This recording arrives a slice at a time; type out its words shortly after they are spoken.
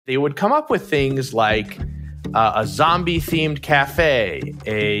They would come up with things like a zombie-themed cafe,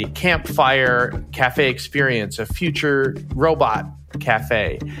 a campfire cafe experience, a future robot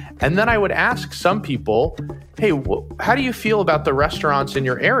cafe. And then I would ask some people, hey, how do you feel about the restaurants in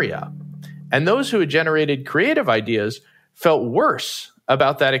your area? And those who had generated creative ideas felt worse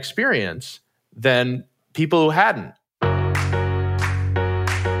about that experience than people who hadn't.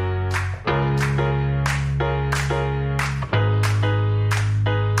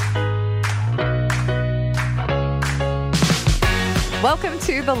 Welcome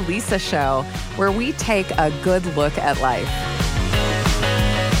to The Lisa Show, where we take a good look at life.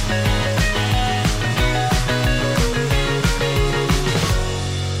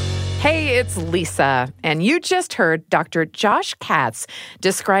 Hey, it's Lisa, and you just heard Dr. Josh Katz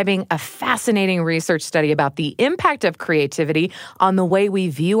describing a fascinating research study about the impact of creativity on the way we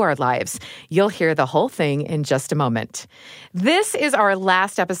view our lives. You'll hear the whole thing in just a moment. This is our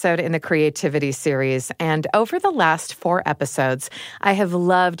last episode in the creativity series, and over the last 4 episodes, I have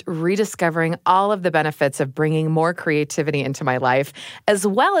loved rediscovering all of the benefits of bringing more creativity into my life, as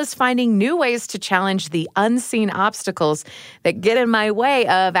well as finding new ways to challenge the unseen obstacles that get in my way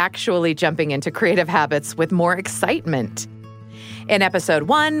of actually jumping into creative habits with more excitement. In episode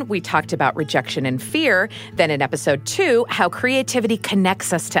 1, we talked about rejection and fear. Then in episode 2, how creativity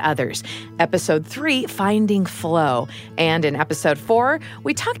connects us to others. Episode 3, finding flow. And in episode 4,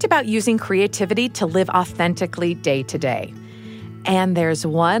 we talked about using creativity to live authentically day to day. And there's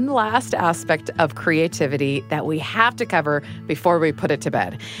one last aspect of creativity that we have to cover before we put it to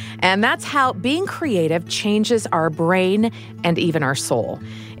bed. And that's how being creative changes our brain and even our soul.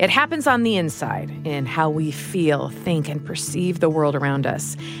 It happens on the inside, in how we feel, think, and perceive the world around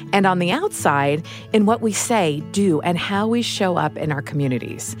us. And on the outside, in what we say, do, and how we show up in our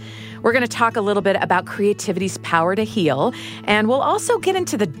communities. We're going to talk a little bit about creativity's power to heal, and we'll also get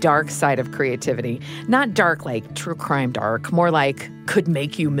into the dark side of creativity. Not dark like true crime dark, more like could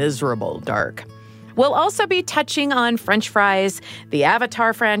make you miserable dark. We'll also be touching on French fries, the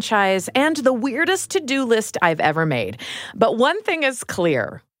Avatar franchise, and the weirdest to-do list I've ever made. But one thing is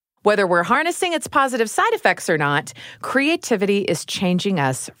clear. Whether we're harnessing its positive side effects or not, creativity is changing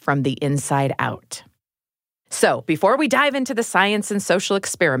us from the inside out. So, before we dive into the science and social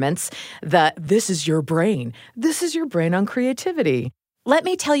experiments, this is your brain on creativity, let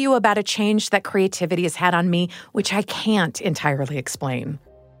me tell you about a change that creativity has had on me, which I can't entirely explain.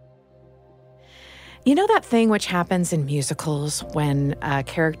 You know that thing which happens in musicals when a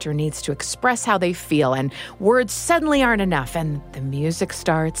character needs to express how they feel and words suddenly aren't enough and the music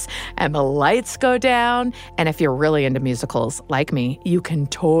starts and the lights go down? And if you're really into musicals, like me, you can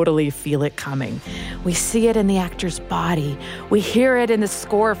totally feel it coming. We see it in the actor's body. We hear it in the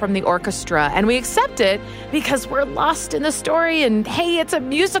score from the orchestra, and we accept it because we're lost in the story and, hey, it's a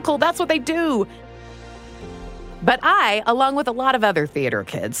musical, that's what they do. But I, along with a lot of other theater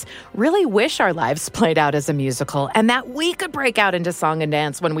kids, really wish our lives played out as a musical and that we could break out into song and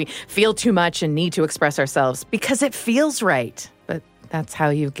dance when we feel too much and need to express ourselves because it feels right. But that's how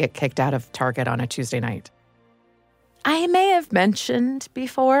you get kicked out of Target on a Tuesday night. I may have mentioned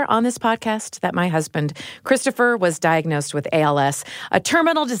before on this podcast that my husband, Christopher, was diagnosed with ALS, a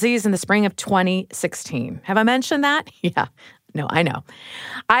terminal disease in the spring of 2016. Have I mentioned that? Yeah. No, I know.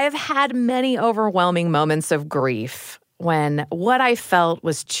 I have had many overwhelming moments of grief when what I felt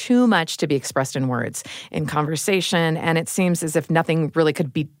was too much to be expressed in words, in conversation, and it seems as if nothing really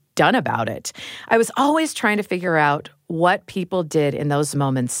could be done about it. I was always trying to figure out what people did in those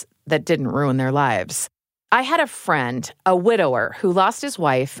moments that didn't ruin their lives. I had a friend, a widower, who lost his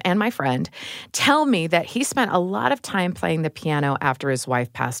wife, and my friend, tell me that he spent a lot of time playing the piano after his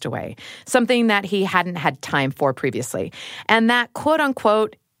wife passed away, something that he hadn't had time for previously, and that, quote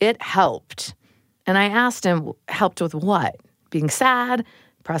unquote, it helped. And I asked him, helped with what? Being sad,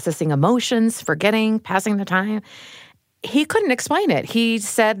 processing emotions, forgetting, passing the time? He couldn't explain it. He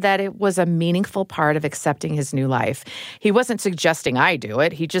said that it was a meaningful part of accepting his new life. He wasn't suggesting I do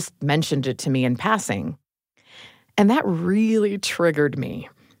it. He just mentioned it to me in passing. And that really triggered me.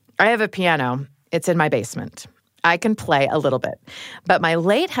 I have a piano. It's in my basement. I can play a little bit. But my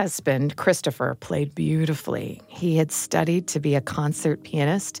late husband, Christopher, played beautifully. He had studied to be a concert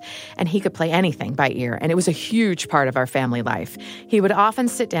pianist, and he could play anything by ear, and it was a huge part of our family life. He would often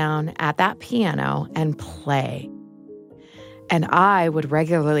sit down at that piano and play. And I would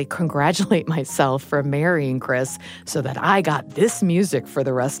regularly congratulate myself for marrying Chris so that I got this music for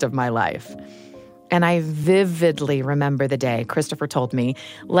the rest of my life. And I vividly remember the day Christopher told me,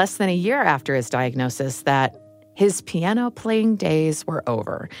 less than a year after his diagnosis, that His piano playing days were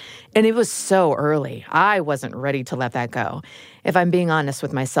over. And it was so early. I wasn't ready to let that go. If I'm being honest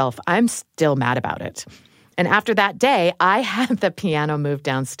with myself, I'm still mad about it. And after that day, I had the piano moved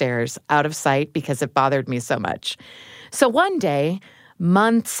downstairs out of sight because it bothered me so much. So one day,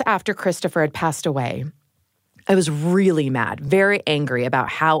 months after Christopher had passed away, I was really mad, very angry about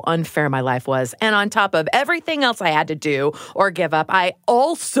how unfair my life was. And on top of everything else I had to do or give up, I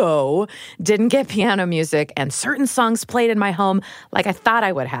also didn't get piano music and certain songs played in my home like I thought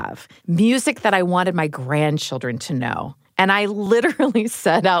I would have. Music that I wanted my grandchildren to know. And I literally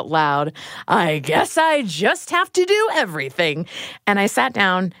said out loud, I guess I just have to do everything. And I sat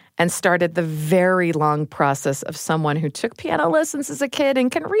down and started the very long process of someone who took piano lessons as a kid and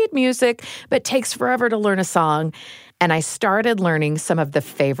can read music, but takes forever to learn a song. And I started learning some of the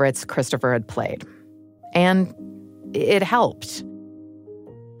favorites Christopher had played. And it helped.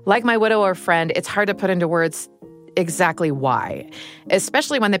 Like my widower friend, it's hard to put into words exactly why,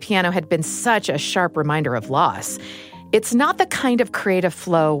 especially when the piano had been such a sharp reminder of loss. It's not the kind of creative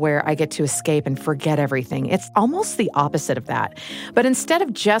flow where I get to escape and forget everything. It's almost the opposite of that. But instead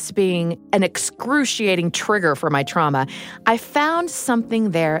of just being an excruciating trigger for my trauma, I found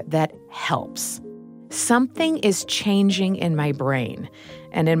something there that helps. Something is changing in my brain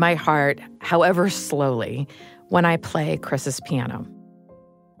and in my heart, however slowly, when I play Chris's piano.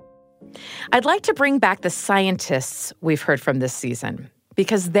 I'd like to bring back the scientists we've heard from this season,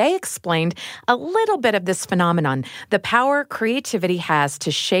 because they explained a little bit of this phenomenon, the power creativity has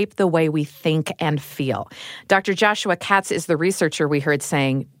to shape the way we think and feel. Dr. Joshua Katz is the researcher we heard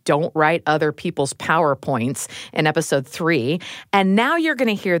saying, don't write other people's PowerPoints in episode 3. And now you're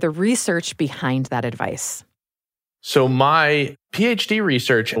going to hear the research behind that advice. So my PhD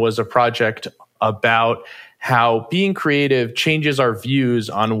research was a project about how being creative changes our views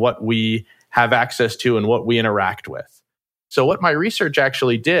on what we have access to and what we interact with. So what my research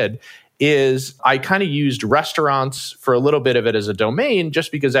actually did is I kind of used restaurants for a little bit of it as a domain,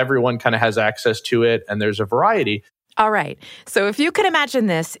 just because everyone kind of has access to it and there's a variety. All right. So if you can imagine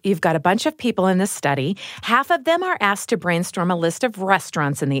this, you've got a bunch of people in this study. Half of them are asked to brainstorm a list of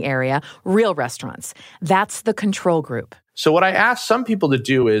restaurants in the area, real restaurants. That's the control group. So what I asked some people to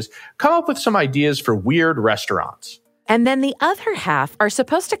do is come up with some ideas for weird restaurants. And then the other half are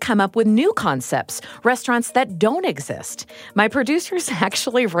supposed to come up with new concepts, restaurants that don't exist. My producers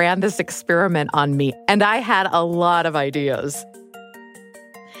actually ran this experiment on me, and I had a lot of ideas.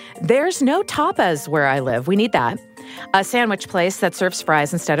 There's no tapas where I live. We need that. A sandwich place that serves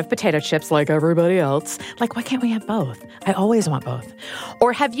fries instead of potato chips like everybody else. Like, why can't we have both? I always want both.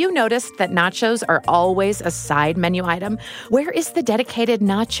 Or have you noticed that nachos are always a side menu item? Where is the dedicated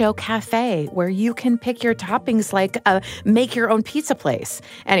nacho cafe where you can pick your toppings like a make-your-own pizza place?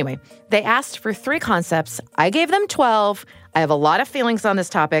 Anyway, they asked for 3 concepts. I gave them 12. I have a lot of feelings on this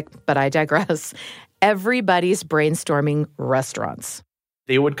topic, but I digress. Everybody's brainstorming restaurants.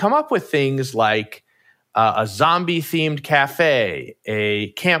 They would come up with things like a zombie-themed cafe,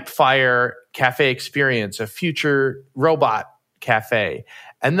 a campfire cafe experience, a future robot cafe.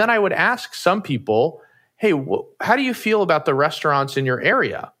 And then I would ask some people, hey, how do you feel about the restaurants in your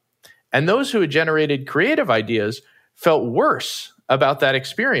area? And those who had generated creative ideas felt worse about that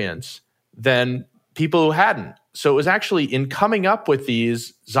experience than people who hadn't. So it was actually in coming up with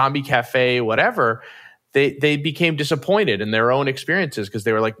these zombie cafe, whatever, they became disappointed in their own experiences because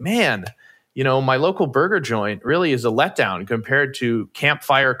they were like, man, you know, my local burger joint really is a letdown compared to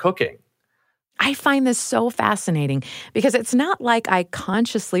campfire cooking. I find this so fascinating because it's not like I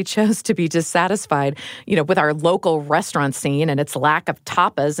consciously chose to be dissatisfied, with our local restaurant scene and its lack of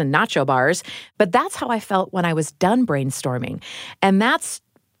tapas and nacho bars, but that's how I felt when I was done brainstorming. And that's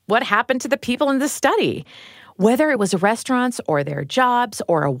what happened to the people in the study. Whether it was restaurants or their jobs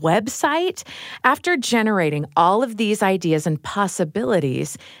or a website, after generating all of these ideas and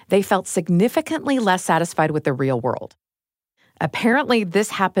possibilities, they felt significantly less satisfied with the real world. Apparently,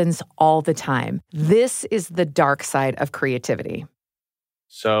 this happens all the time. This is the dark side of creativity.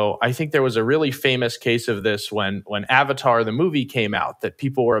 So I think there was a really famous case of this when Avatar, the movie, came out, that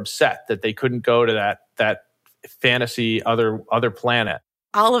people were upset that they couldn't go to that fantasy other planet.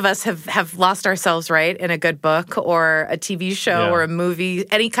 All of us have lost ourselves, right, in a good book or a TV show or a movie,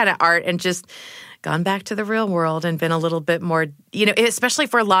 any kind of art, and just gone back to the real world and been a little bit more, especially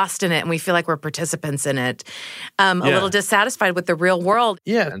if we're lost in it and we feel like we're participants in it, a little dissatisfied with the real world.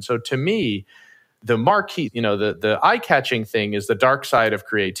 Yeah, and so to me, the marquee, the eye-catching thing is the dark side of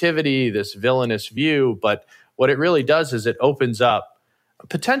creativity, this villainous view, but what it really does is it opens up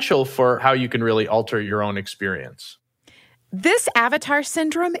potential for how you can really alter your own experience. This avatar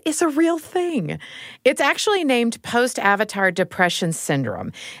syndrome is a real thing. It's actually named post-avatar depression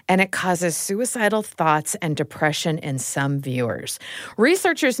syndrome, and it causes suicidal thoughts and depression in some viewers.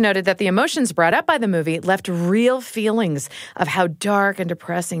 Researchers noted that the emotions brought up by the movie left real feelings of how dark and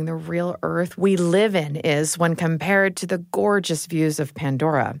depressing the real Earth we live in is when compared to the gorgeous views of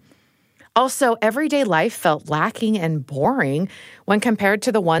Pandora. Also, everyday life felt lacking and boring when compared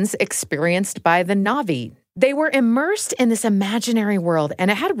to the ones experienced by the Na'vi. They were immersed in this imaginary world, and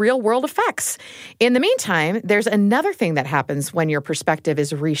it had real-world effects. In the meantime, there's another thing that happens when your perspective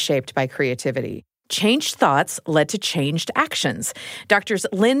is reshaped by creativity. Changed thoughts led to changed actions. Doctors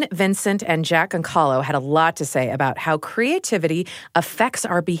Lynne Vincent and Goncalo had a lot to say about how creativity affects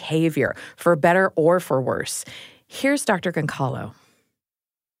our behavior, for better or for worse. Here's Dr. Goncalo.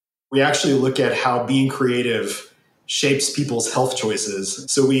 We actually look at how being creative shapes people's health choices.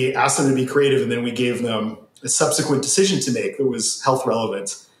 So we asked them to be creative, and then we gave them a subsequent decision to make that was health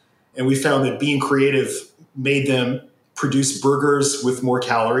relevant. And we found that being creative made them produce burgers with more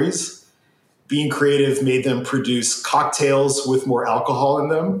calories. Being creative made them produce cocktails with more alcohol in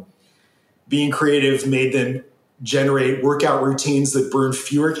them. Being creative made them generate workout routines that burn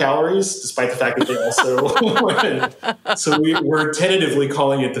fewer calories, despite the fact that they also... So we're tentatively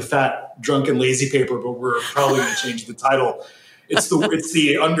calling it the fat, drunk, and lazy paper, but we're probably going to change the title. It's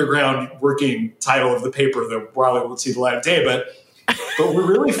the underground working title of the paper that probably won't see the light of day. But we're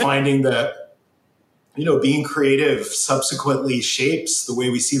really finding that, being creative subsequently shapes the way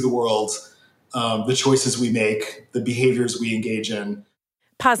we see the world, the choices we make, the behaviors we engage in.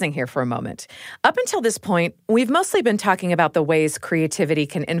 Pausing here for a moment. Up until this point, we've mostly been talking about the ways creativity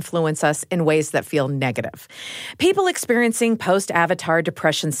can influence us in ways that feel negative. People experiencing post-avatar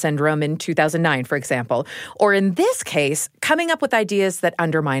depression syndrome in 2009, for example, or in this case, coming up with ideas that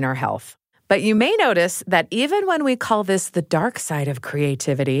undermine our health. But you may notice that even when we call this the dark side of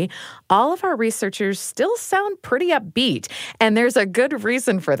creativity, all of our researchers still sound pretty upbeat, and there's a good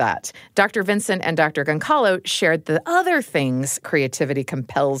reason for that. Dr. Vincent and Dr. Goncalo shared the other things creativity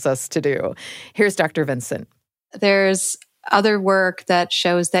compels us to do. Here's Dr. Vincent. There's other work that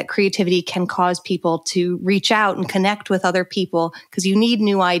shows that creativity can cause people to reach out and connect with other people because you need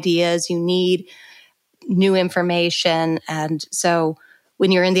new ideas, you need new information, and so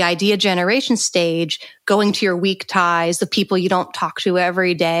when you're in the idea generation stage, going to your weak ties, the people you don't talk to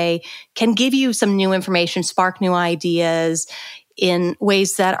every day, can give you some new information, spark new ideas in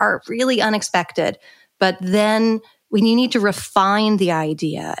ways that are really unexpected. But then when you need to refine the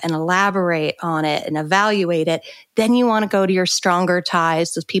idea and elaborate on it and evaluate it, then you want to go to your stronger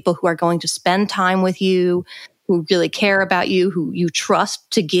ties, those people who are going to spend time with you, who really care about you, who you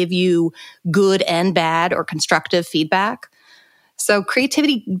trust to give you good and bad or constructive feedback. So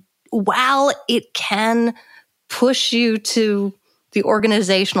creativity, while it can push you to the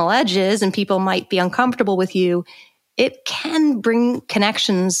organizational edges and people might be uncomfortable with you, it can bring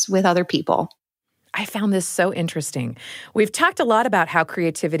connections with other people. I found this so interesting. We've talked a lot about how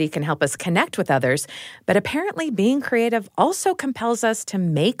creativity can help us connect with others, but apparently being creative also compels us to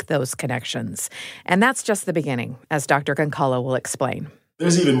make those connections. And that's just the beginning, as Dr. Goncalo will explain.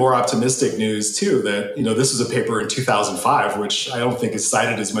 There's even more optimistic news, too, that, this was a paper in 2005, which I don't think is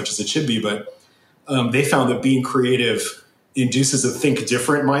cited as much as it should be, but they found that being creative induces a think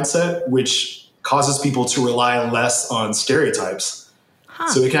different mindset, which causes people to rely less on stereotypes.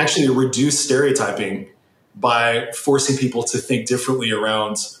 So it can actually reduce stereotyping by forcing people to think differently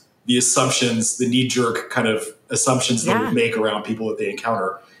around the assumptions, the knee-jerk kind of assumptions they would make around people that they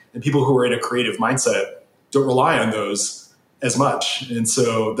encounter. And people who are in a creative mindset don't rely on those as much. And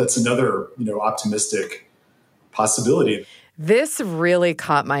so that's another, optimistic possibility. This really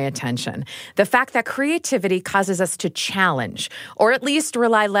caught my attention. The fact that creativity causes us to challenge, or at least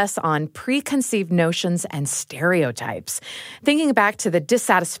rely less on preconceived notions and stereotypes. Thinking back to the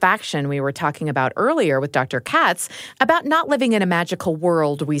dissatisfaction we were talking about earlier with Dr. Katz about not living in a magical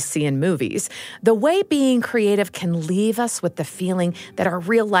world we see in movies, the way being creative can leave us with the feeling that our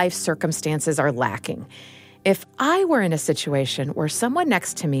real-life circumstances are lacking. If I were in a situation where someone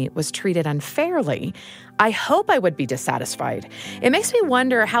next to me was treated unfairly, I hope I would be dissatisfied. It makes me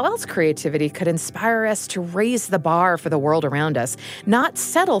wonder how else creativity could inspire us to raise the bar for the world around us, not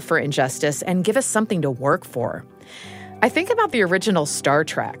settle for injustice, and give us something to work for. I think about the original Star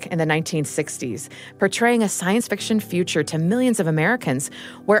Trek in the 1960s, portraying a science fiction future to millions of Americans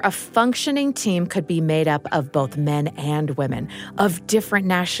where a functioning team could be made up of both men and women, of different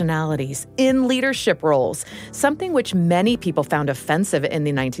nationalities, in leadership roles, something which many people found offensive in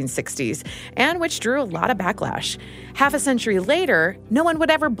the 1960s and which drew a lot of backlash. Half a century later, no one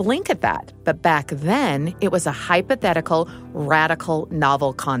would ever blink at that. But back then, it was a hypothetical, radical,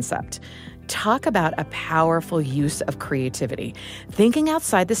 novel concept. Talk about a powerful use of creativity, thinking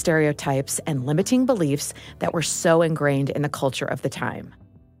outside the stereotypes and limiting beliefs that were so ingrained in the culture of the time.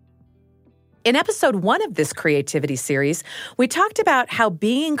 In episode 1 of this creativity series, we talked about how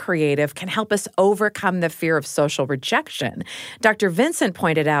being creative can help us overcome the fear of social rejection. Dr. Vincent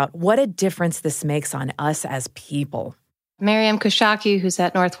pointed out what a difference this makes on us as people. Miriam Kushaki, who's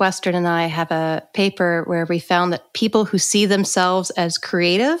at Northwestern, and I have a paper where we found that people who see themselves as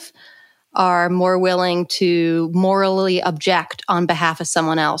creative are more willing to morally object on behalf of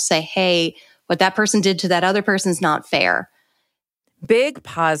someone else. Say, hey, what that person did to that other person's not fair. Big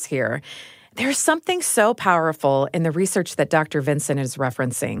pause here. There's something so powerful in the research that Dr. Vincent is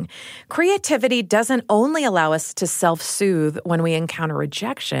referencing. Creativity doesn't only allow us to self-soothe when we encounter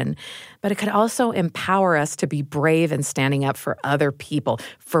rejection, but it could also empower us to be brave in standing up for other people,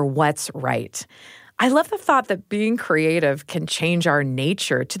 for what's right. I love the thought that being creative can change our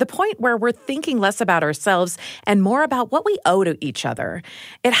nature to the point where we're thinking less about ourselves and more about what we owe to each other.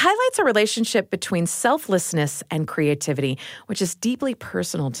 It highlights a relationship between selflessness and creativity, which is deeply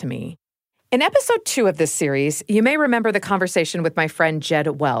personal to me. In episode 2 of this series, you may remember the conversation with my friend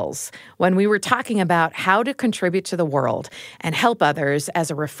Jed Wells when we were talking about how to contribute to the world and help others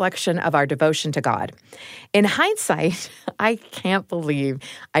as a reflection of our devotion to God. In hindsight, I can't believe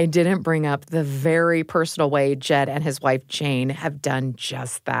I didn't bring up the very personal way Jed and his wife Jane have done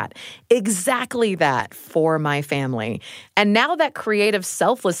just that. Exactly that for my family. And now that creative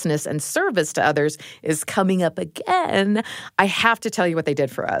selflessness and service to others is coming up again, I have to tell you what they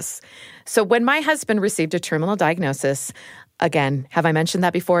did for us. So when my husband received a terminal diagnosis, again, have I mentioned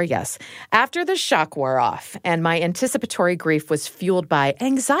that before? Yes. After the shock wore off and my anticipatory grief was fueled by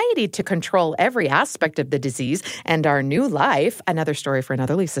anxiety to control every aspect of the disease and our new life, another story for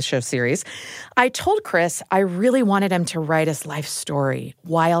another Lisa Show series, I told Chris I really wanted him to write his life story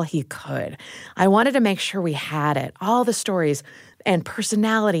while he could. I wanted to make sure we had it, all the stories and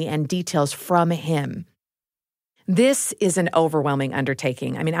personality and details from him. This is an overwhelming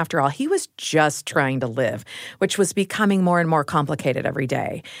undertaking. I mean, after all, he was just trying to live, which was becoming more and more complicated every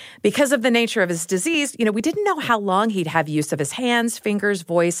day. Because of the nature of his disease, we didn't know how long he'd have use of his hands, fingers,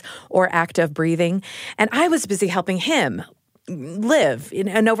 voice, or active breathing. And I was busy helping him live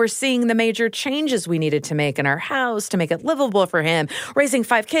and overseeing the major changes we needed to make in our house to make it livable for him, raising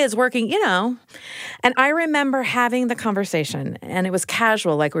 5 kids, working, And I remember having the conversation, and it was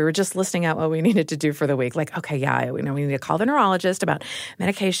casual, like we were just listing out what we needed to do for the week. Like, okay, yeah, we need to call the neurologist about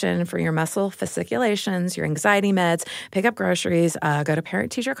medication for your muscle fasciculations, your anxiety meds, pick up groceries, go to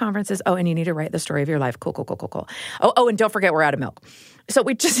parent-teacher conferences. Oh, and you need to write the story of your life. Cool. Oh, and don't forget we're out of milk. So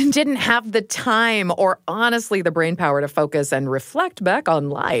we just didn't have the time or honestly the brain power to focus and reflect back on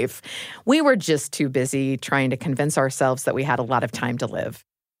life. We were just too busy trying to convince ourselves that we had a lot of time to live.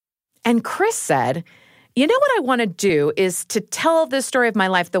 And Chris said, what I want to do is to tell this story of my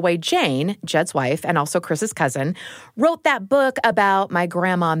life the way Jane, Jed's wife, and also Chris's cousin, wrote that book about my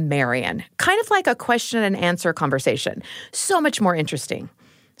grandma Marion. Kind of like a question and answer conversation. So much more interesting.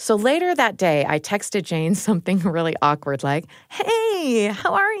 So later that day, I texted Jane something really awkward like, hey,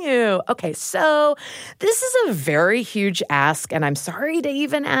 how are you? Okay, so this is a very huge ask, and I'm sorry to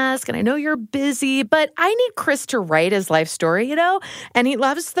even ask, and I know you're busy, but I need Chris to write his life story, and he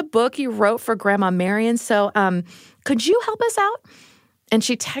loves the book you wrote for Grandma Marion, so could you help us out? And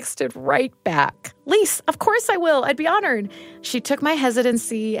she texted right back, Lise, of course I will. I'd be honored. She took my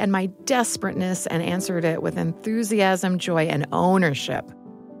hesitancy and my desperateness and answered it with enthusiasm, joy, and ownership.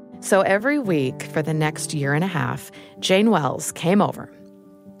 So every week for the next year and a half, Jane Wells came over,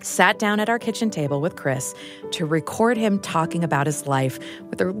 sat down at our kitchen table with Chris to record him talking about his life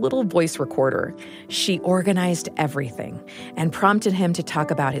with her little voice recorder. She organized everything and prompted him to talk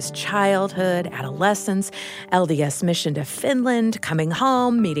about his childhood, adolescence, LDS mission to Finland, coming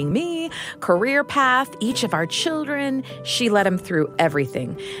home, meeting me, career path, each of our children. She led him through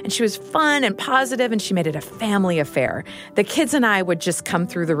everything. And she was fun and positive, and she made it a family affair. The kids and I would just come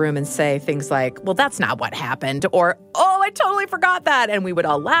through the room and say things like, well, that's not what happened, or, oh, I totally forgot that. And we would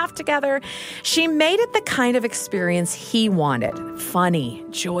all laugh together. She made it the kind of experience he wanted, funny,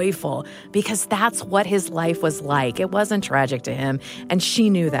 joyful, because that's what his life was like. It wasn't tragic to him, and she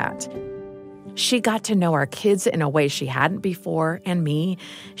knew that. She got to know our kids in a way she hadn't before, and me.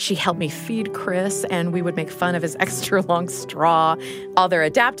 She helped me feed Chris, and we would make fun of his extra long straw, all their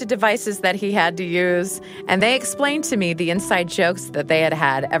adapted devices that he had to use, and they explained to me the inside jokes that they had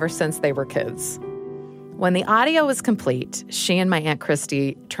had ever since they were kids. When the audio was complete, she and my Aunt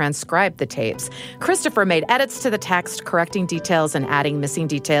Christy transcribed the tapes. Christopher made edits to the text, correcting details and adding missing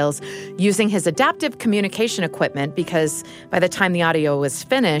details, using his adaptive communication equipment because by the time the audio was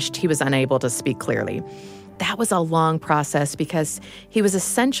finished, he was unable to speak clearly. That was a long process because he was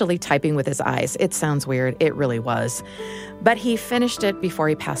essentially typing with his eyes. It sounds weird. It really was. But he finished it before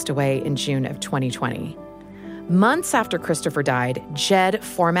he passed away in June of 2020. Months after Christopher died, Jed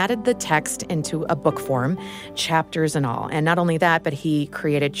formatted the text into a book form, chapters and all. And not only that, but he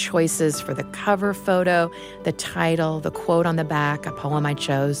created choices for the cover photo, the title, the quote on the back, a poem I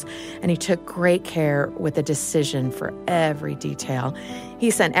chose. And he took great care with the decision for every detail.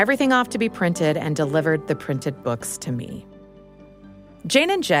 He sent everything off to be printed and delivered the printed books to me.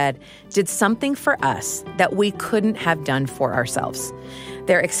 Jane and Jed did something for us that we couldn't have done for ourselves.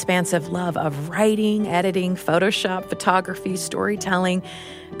 Their expansive love of writing, editing, Photoshop, photography, storytelling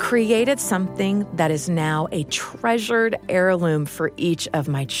created something that is now a treasured heirloom for each of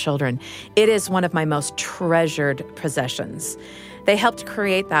my children. It is one of my most treasured possessions. They helped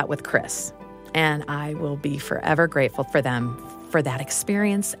create that with Chris, and I will be forever grateful for them for that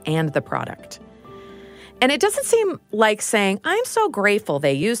experience and the product. And it doesn't seem like saying, I'm so grateful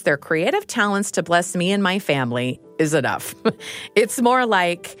they used their creative talents to bless me and my family is enough. It's more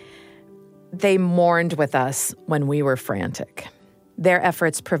like they mourned with us when we were frantic. Their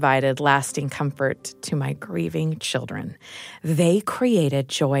efforts provided lasting comfort to my grieving children. They created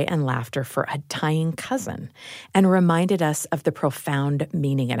joy and laughter for a dying cousin and reminded us of the profound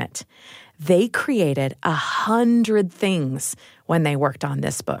meaning in it. They created 100 things when they worked on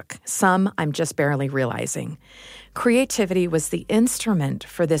this book. Some I'm just barely realizing. Creativity was the instrument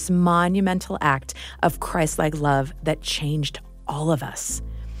for this monumental act of Christ-like love that changed all of us.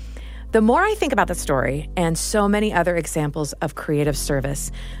 The more I think about the story and so many other examples of creative service,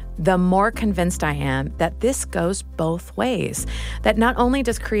 the more convinced I am that this goes both ways. That not only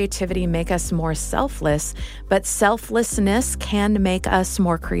does creativity make us more selfless, but selflessness can make us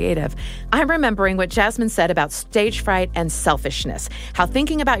more creative. I'm remembering what Jasmine said about stage fright and selfishness, how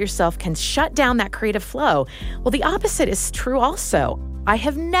thinking about yourself can shut down that creative flow. Well, the opposite is true also. I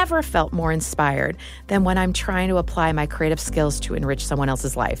have never felt more inspired than when I'm trying to apply my creative skills to enrich someone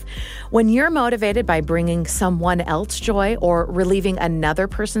else's life. When you're motivated by bringing someone else joy or relieving another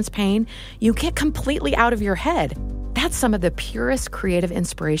person's pain, you get completely out of your head. That's some of the purest creative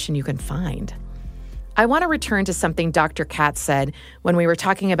inspiration you can find. I want to return to something Dr. Katz said when we were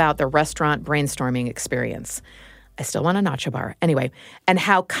talking about the restaurant brainstorming experience. I still want a nacho bar. Anyway, and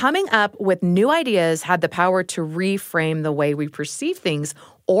how coming up with new ideas had the power to reframe the way we perceive things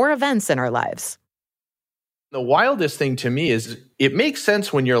or events in our lives. The wildest thing to me is it makes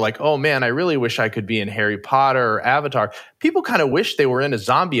sense when you're like, oh man, I really wish I could be in Harry Potter or Avatar. People kind of wish they were in a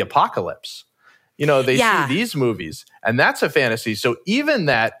zombie apocalypse. You know, they see these movies and that's a fantasy. So even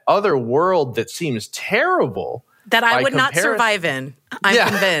that other world that seems terrible. That I would not survive in, I'm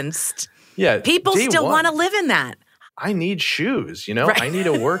convinced. Yeah. People still want to live in that. I need shoes, you know, right. I need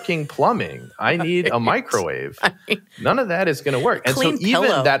a working plumbing. I need a microwave. None of that is going to work. And so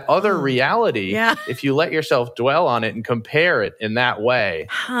even that other reality, if you let yourself dwell on it and compare it in that way,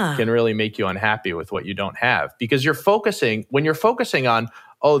 can really make you unhappy with what you don't have. Because when you're focusing on,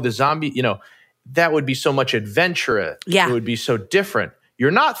 oh, the zombie, you know, that would be so much adventure. Yeah. It would be so different. You're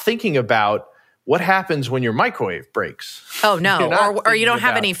not thinking about what happens when your microwave breaks. Oh, no. Or you don't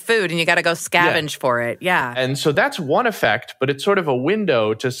have any food and you got to go scavenge for it. Yeah. And so that's one effect, but it's sort of a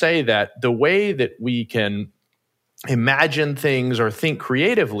window to say that the way that we can imagine things or think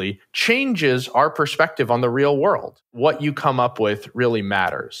creatively changes our perspective on the real world. What you come up with really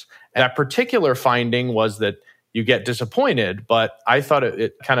matters. And that particular finding was that you get disappointed, but I thought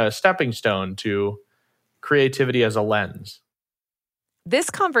it kind of a stepping stone to creativity as a lens.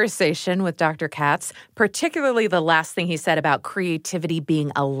 This conversation with Dr. Katz, particularly the last thing he said about creativity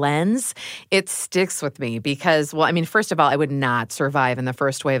being a lens, it sticks with me because, well, I mean, first of all, I would not survive in the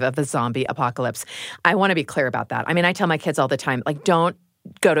first wave of the zombie apocalypse. I want to be clear about that. I mean, I tell my kids all the time, like, don't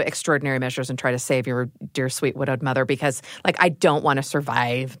go to extraordinary measures and try to save your dear sweet widowed mother because, like, I don't want to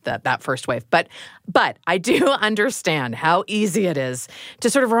survive that first wave. But I do understand how easy it is to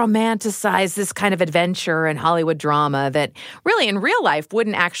sort of romanticize this kind of adventure and Hollywood drama that really in real life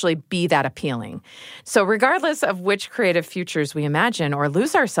wouldn't actually be that appealing. So regardless of which creative futures we imagine or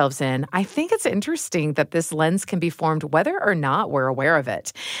lose ourselves in, I think it's interesting that this lens can be formed whether or not we're aware of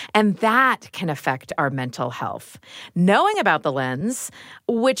it. And that can affect our mental health. Knowing about the lens,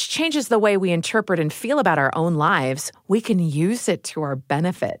 which changes the way we interpret and feel about our own lives, we can use it to our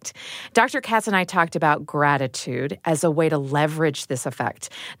benefit. Dr. Katz and I talked about gratitude as a way to leverage this effect.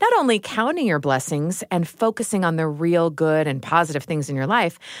 Not only counting your blessings and focusing on the real good and positive things in your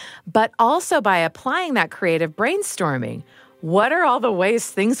life, but also by applying that creative brainstorming. What are all the ways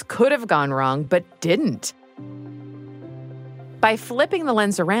things could have gone wrong but didn't? By flipping the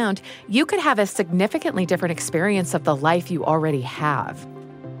lens around, you could have a significantly different experience of the life you already have.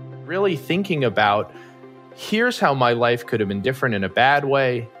 Really thinking about, here's how my life could have been different in a bad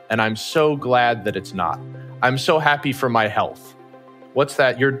way, and I'm so glad that it's not. I'm so happy for my health. What's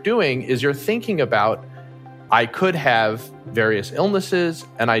that you're doing is you're thinking about, I could have various illnesses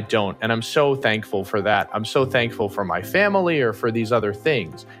and I don't. And I'm so thankful for that. I'm so thankful for my family or for these other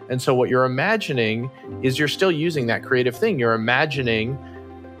things. And so what you're imagining is you're still using that creative thing. You're imagining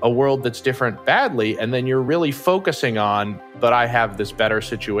a world that's different badly, and then you're really focusing on, but I have this better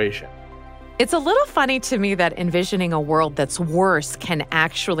situation. It's a little funny to me that envisioning a world that's worse can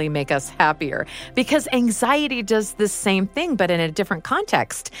actually make us happier, because anxiety does the same thing, but in a different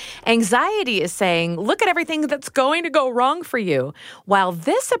context. Anxiety is saying, look at everything that's going to go wrong for you, while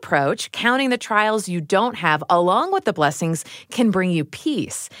this approach, counting the trials you don't have along with the blessings, can bring you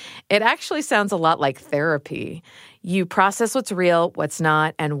peace. It actually sounds a lot like therapy. You process what's real, what's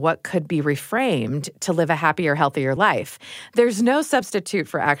not, and what could be reframed to live a happier, healthier life. There's no substitute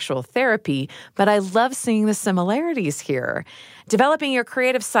for actual therapy, but I love seeing the similarities here. Developing your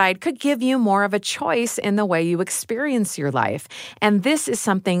creative side could give you more of a choice in the way you experience your life. And this is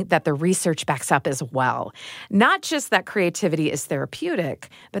something that the research backs up as well. Not just that creativity is therapeutic,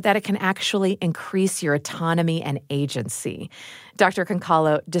 but that it can actually increase your autonomy and agency. Dr.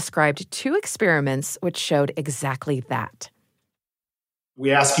 Goncalo described 2 experiments which showed exactly that.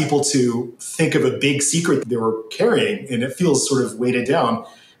 We asked people to think of a big secret they were carrying, and it feels sort of weighted down.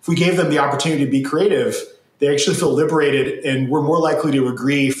 If we gave them the opportunity to be creative, they actually feel liberated, and we're more likely to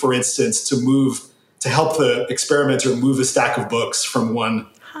agree, for instance, to help the experimenter move a stack of books from one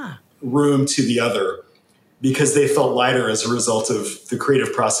room to the other, because they felt lighter as a result of the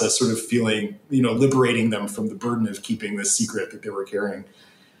creative process sort of feeling, liberating them from the burden of keeping this secret that they were carrying.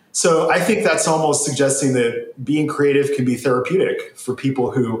 So I think that's almost suggesting that being creative can be therapeutic for people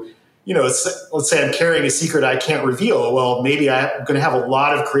who, let's say I'm carrying a secret I can't reveal. Well, maybe I'm going to have a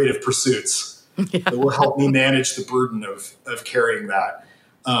lot of creative pursuits that will help me manage the burden of carrying that,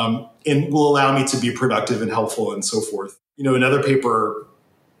 and will allow me to be productive and helpful and so forth. Another paper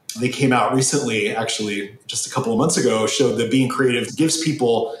that came out recently, actually just a couple of months ago, showed that being creative gives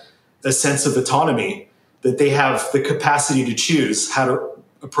people a sense of autonomy, that they have the capacity to choose how to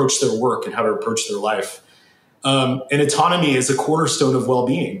approach their work and how to approach their life. And autonomy is a cornerstone of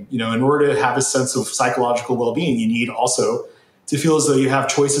well-being. In order to have a sense of psychological well-being, you need also to feel as though you have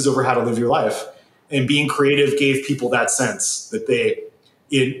choices over how to live your life. And being creative gave people that sense that they,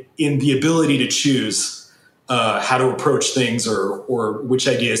 in the ability to choose how to approach things or which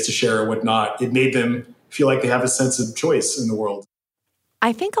ideas to share or whatnot, it made them feel like they have a sense of choice in the world.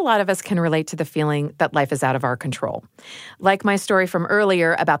 I think a lot of us can relate to the feeling that life is out of our control. Like my story from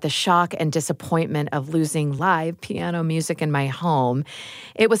earlier about the shock and disappointment of losing live piano music in my home.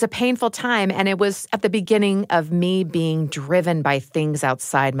 It was a painful time, and it was at the beginning of me being driven by things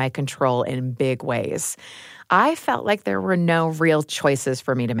outside my control in big ways. I felt like there were no real choices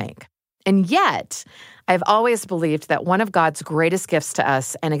for me to make. And yet, I've always believed that one of God's greatest gifts to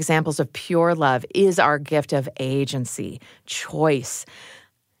us and examples of pure love is our gift of agency, choice.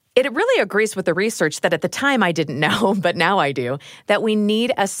 It really agrees with the research that at the time I didn't know, but now I do, that we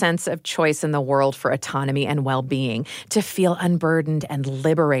need a sense of choice in the world for autonomy and well-being, to feel unburdened and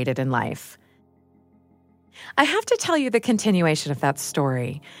liberated in life. I have to tell you the continuation of that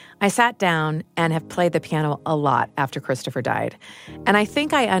story. I sat down and have played the piano a lot after Christopher died, and I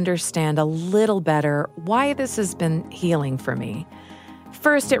think I understand a little better why this has been healing for me.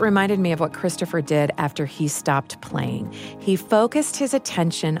 First, it reminded me of what Christopher did after he stopped playing. He focused his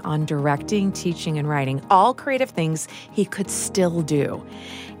attention on directing, teaching, and writing, all creative things he could still do.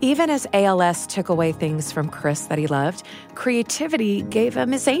 Even as ALS took away things from Chris that he loved, creativity gave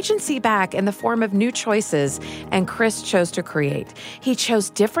him his agency back in the form of new choices, and Chris chose to create. He chose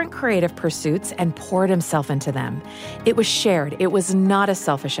different creative pursuits and poured himself into them. It was shared. It was not a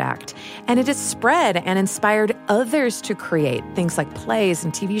selfish act. And it has spread and inspired others to create things like plays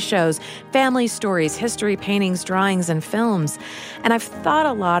and TV shows, family stories, history, paintings, drawings, and films. And I've thought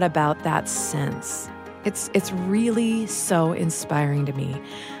a lot about that since. It's really so inspiring to me.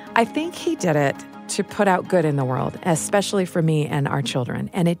 I think he did it to put out good in the world, especially for me and our children,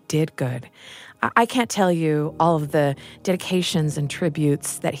 and it did good. I can't tell you all of the dedications and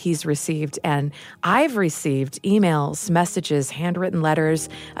tributes that he's received, and I've received emails, messages, handwritten letters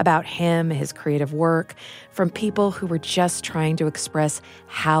about him, his creative work, from people who were just trying to express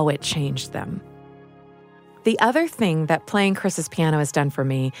how it changed them. The other thing that playing Chris's piano has done for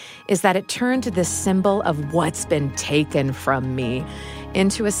me is that it turned this symbol of what's been taken from me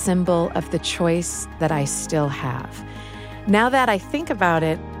into a symbol of the choice that I still have. Now that I think about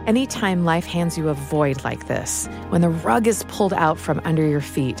it, anytime life hands you a void like this, when the rug is pulled out from under your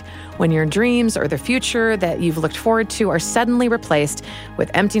feet, when your dreams or the future that you've looked forward to are suddenly replaced with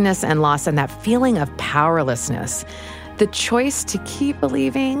emptiness and loss and that feeling of powerlessness, the choice to keep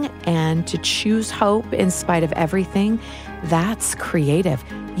believing and to choose hope in spite of everything, that's creative.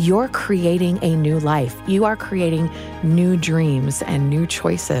 You're creating a new life. You are creating new dreams and new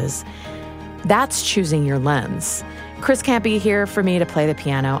choices. That's choosing your lens. Chris can't be here for me to play the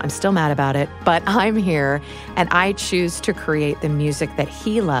piano. I'm still mad about it, but I'm here and I choose to create the music that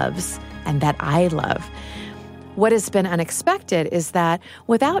he loves and that I love. What has been unexpected is that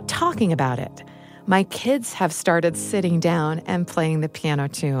without talking about it, my kids have started sitting down and playing the piano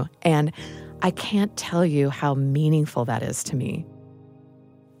too, and I can't tell you how meaningful that is to me.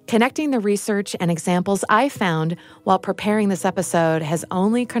 Connecting the research and examples I found while preparing this episode has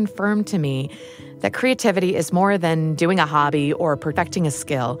only confirmed to me that creativity is more than doing a hobby or perfecting a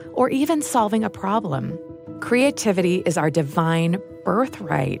skill or even solving a problem. Creativity is our divine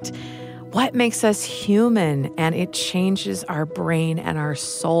birthright. What makes us human, and it changes our brain and our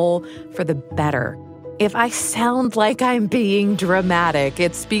soul for the better. If I sound like I'm being dramatic,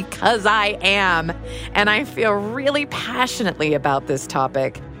 it's because I am, and I feel really passionately about this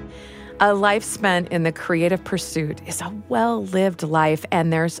topic. A life spent in the creative pursuit is a well-lived life,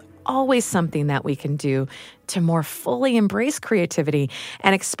 and there's always something that we can do to more fully embrace creativity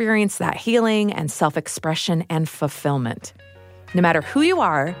and experience that healing and self-expression and fulfillment. No matter who you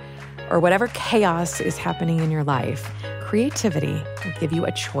are, or whatever chaos is happening in your life, creativity will give you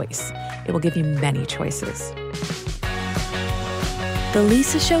a choice. It will give you many choices. The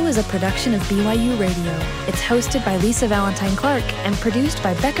Lisa Show is a production of BYU Radio. It's hosted by Lisa Valentine Clark and produced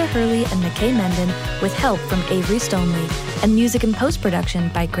by Becca Hurley and McKay Menden with help from Avery Stoneley, and music and post-production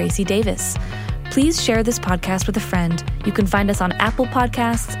by Gracie Davis. Please share this podcast with a friend. You can find us on Apple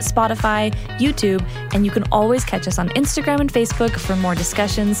Podcasts, Spotify, YouTube, and you can always catch us on Instagram and Facebook for more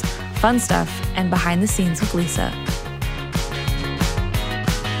discussions, fun stuff, and behind the scenes with Lisa.